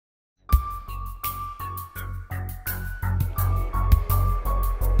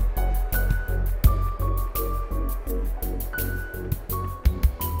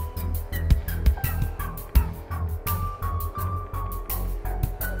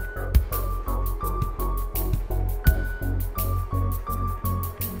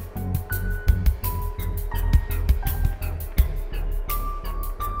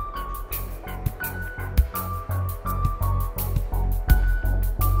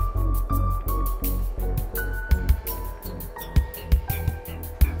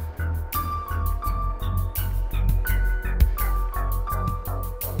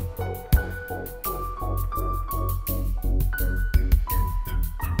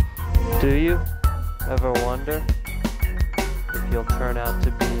Do you ever wonder if you'll turn out to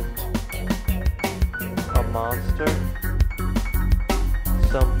be a monster?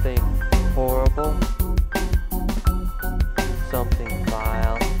 Something horrible? Something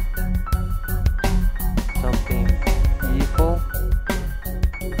vile? Something evil?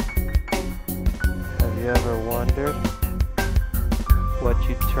 Have you ever wondered what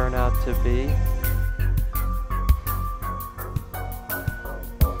you'd turn out to be?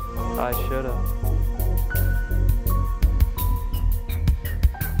 I should have.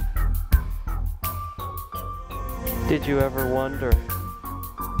 Did you ever wonder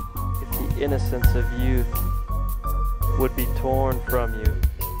if the innocence of youth would be torn from you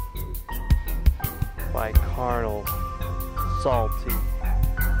by carnal, salty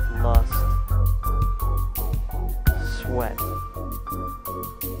lust, sweat?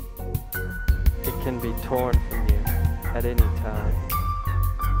 It can be torn from you at any time.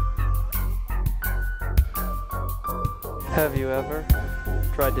 Have you ever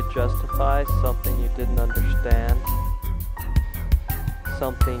tried to justify something you didn't understand?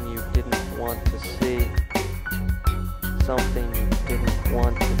 Something you didn't want to see? Something you didn't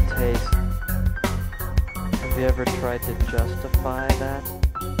want to taste? Have you ever tried to justify that?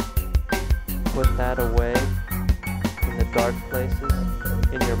 Put that away in the dark places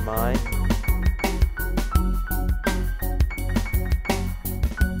in your mind?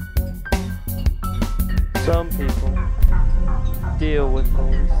 Some people deal with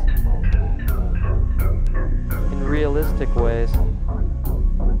things in realistic ways.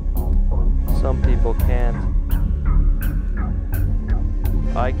 Some people can't.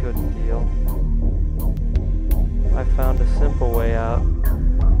 I couldn't deal. I found a simple way out.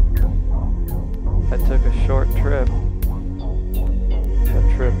 I took a short trip.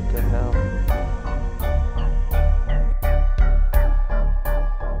 A trip to hell.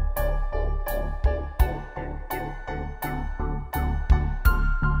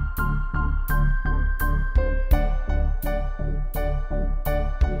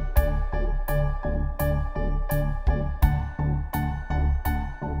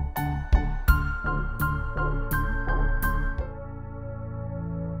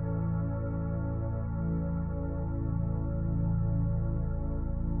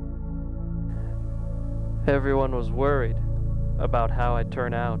 Everyone was worried about how I'd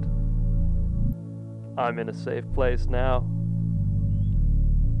turn out. I'm in a safe place now.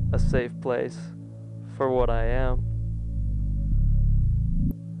 A safe place for what I am.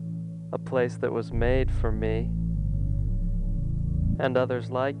 A place that was made for me and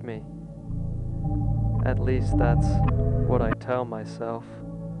others like me. At least that's what I tell myself.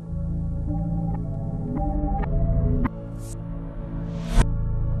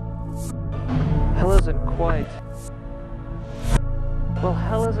 Hell isn't quite... Well,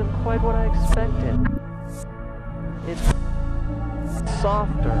 hell isn't quite what I expected. It's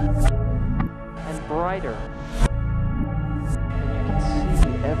softer and brighter. And you can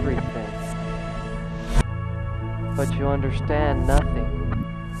see everything. But you understand nothing.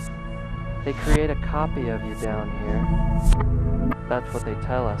 They create a copy of you down here. That's what they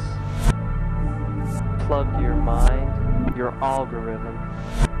tell us. Plug your mind, your algorithm,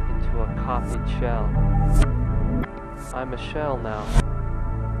 into a copied shell. I'm a shell now.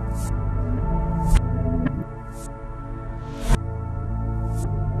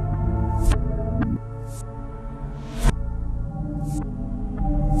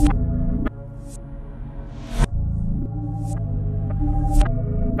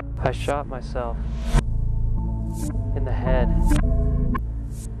 I shot myself in the head.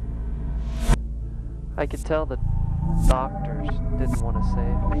 I could tell the doctors didn't want to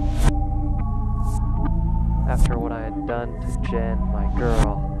save me after what I had done to Jen, my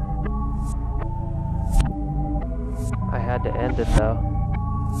girl. I had to end it though,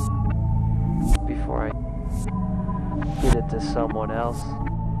 before I did it to someone else.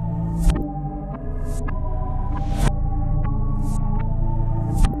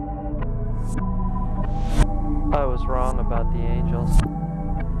 I was wrong about the angels.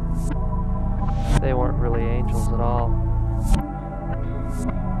 They weren't really angels at all.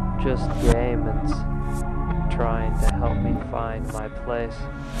 Just demons trying to help me find my place.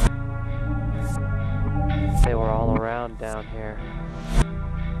 They were all around down here.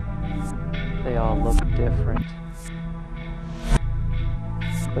 They all looked different,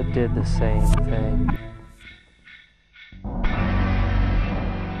 but did the same thing.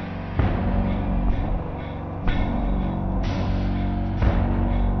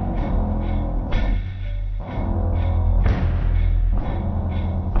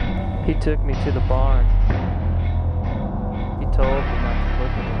 He took me to the barn. He told me not to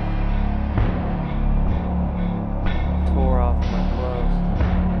look at him.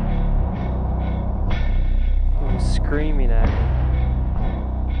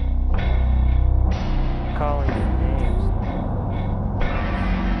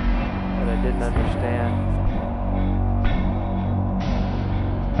 didn't understand.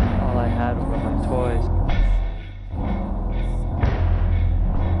 All I had were my toys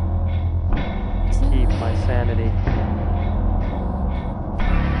to keep my sanity.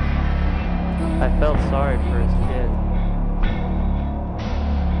 I felt sorry for his kid,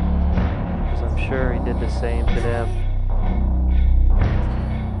 because I'm sure he did the same to them.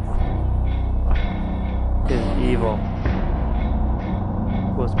 His evil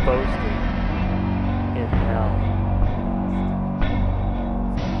was boasted in hell.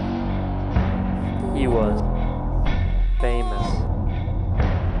 He was famous.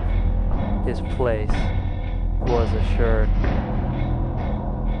 His place was assured.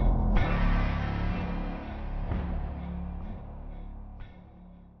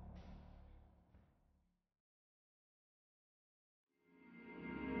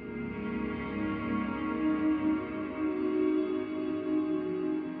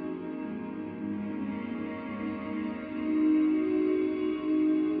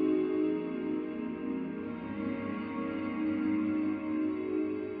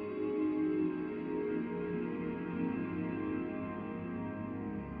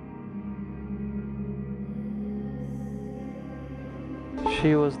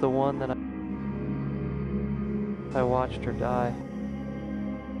 She was the one that I watched her die.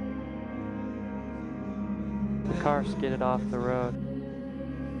 The car skidded off the road,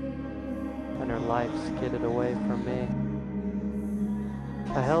 and her life skidded away from me.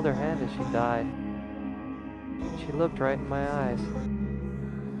 I held her hand as she died. She looked right in my eyes,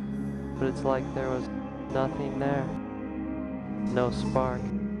 but it's like there was nothing there, no spark.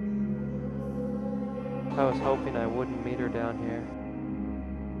 I was hoping I wouldn't meet her down here,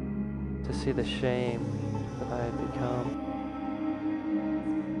 to see the shame that I had become.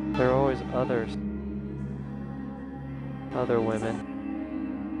 There are always others, other women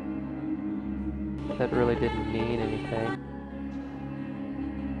that really didn't mean anything.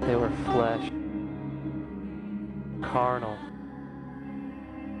 They were flesh, carnal,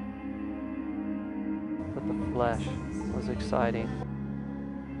 but the flesh was exciting.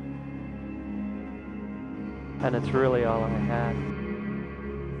 And it's really all I had.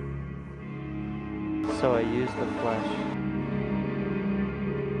 So I used the flesh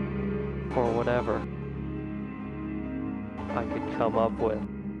for whatever I could come up with.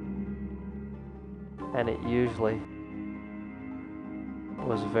 And it usually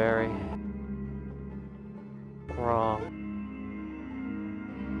was very wrong.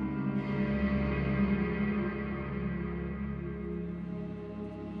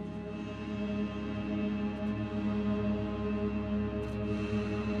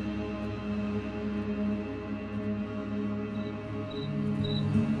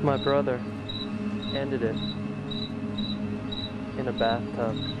 My brother ended it in a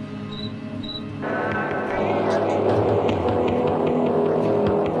bathtub.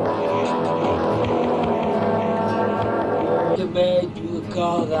 It made you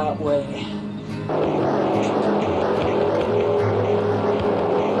go that way.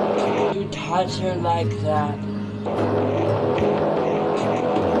 You touch her like that.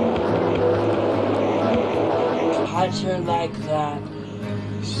 Touch her like that.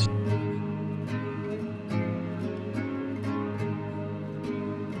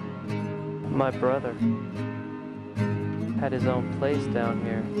 My brother had his own place down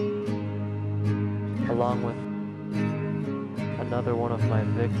here, along with another one of my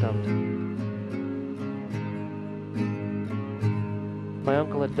victims. My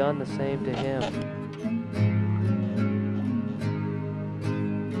uncle had done the same to him.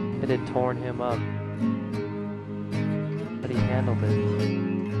 It had torn him up, but he handled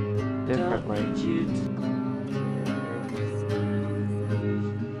it differently.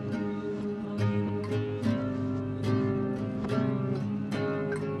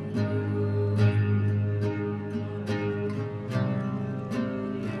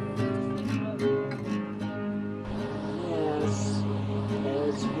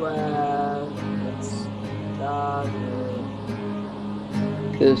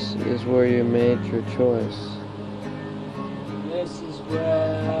 This is where you made your choice. This is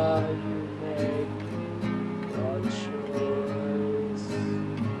where you make your choice.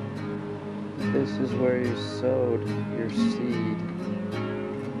 This is where you sowed your seed.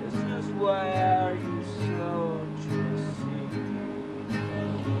 This is where you sowed your seed.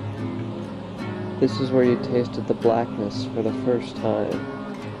 This is where you tasted the blackness for the first time.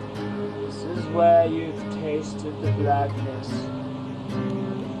 This is where you've tasted the blackness.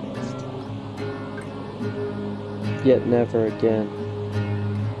 Yet never again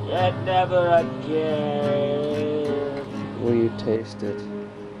Yet never again will you taste it.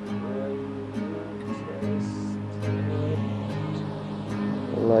 will you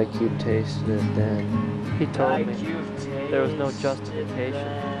Like you tasted it then. He told Like me you've there was no tasted justification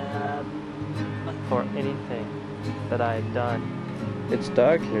them. for anything that I had done. It's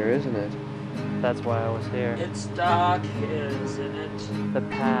dark here, isn't it? That's why I was here. It's dark here, isn't it? The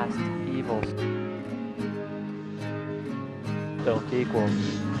past evils don't equal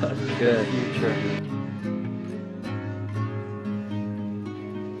That's the good. future.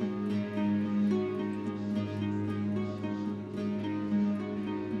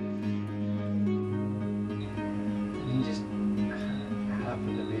 He just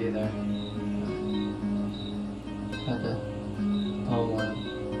happened to be there. Had to pull him.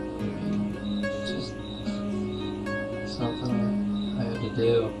 Just something I had to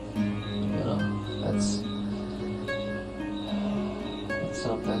do. You know, that's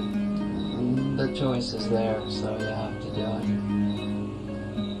something. The choice is there, so you have to do it.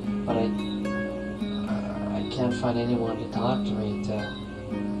 But I can't find anyone to talk to me to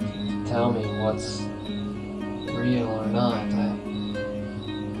tell me what's real or not. I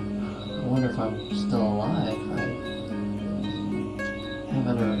wonder if I'm still alive.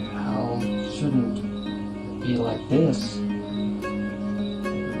 Heaven or hell shouldn't be like this.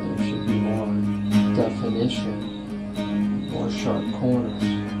 There should be more definition, more sharp corners.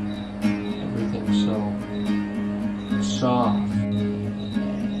 Everything's so soft.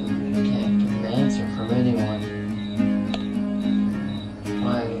 You can't get an answer from anyone.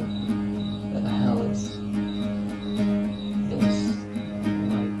 Why the hell is this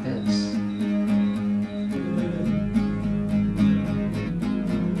like this?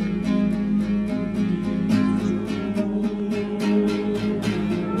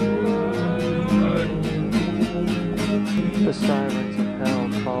 The sirens of hell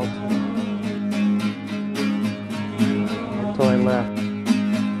called to me until I left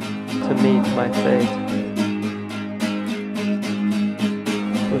to meet my fate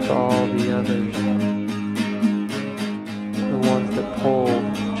with all the others, the ones that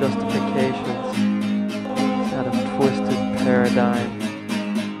pulled justifications out of twisted paradigm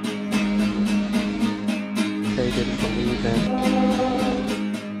they didn't believe in.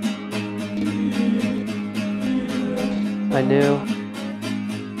 I knew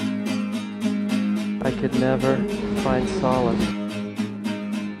I could never find solace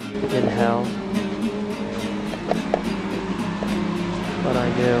in hell, but I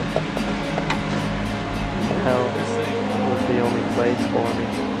knew hell was the only place for me.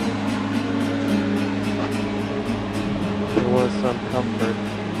 There was some comfort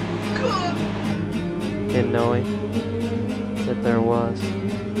in knowing that there was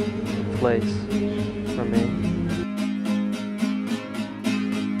a place for me.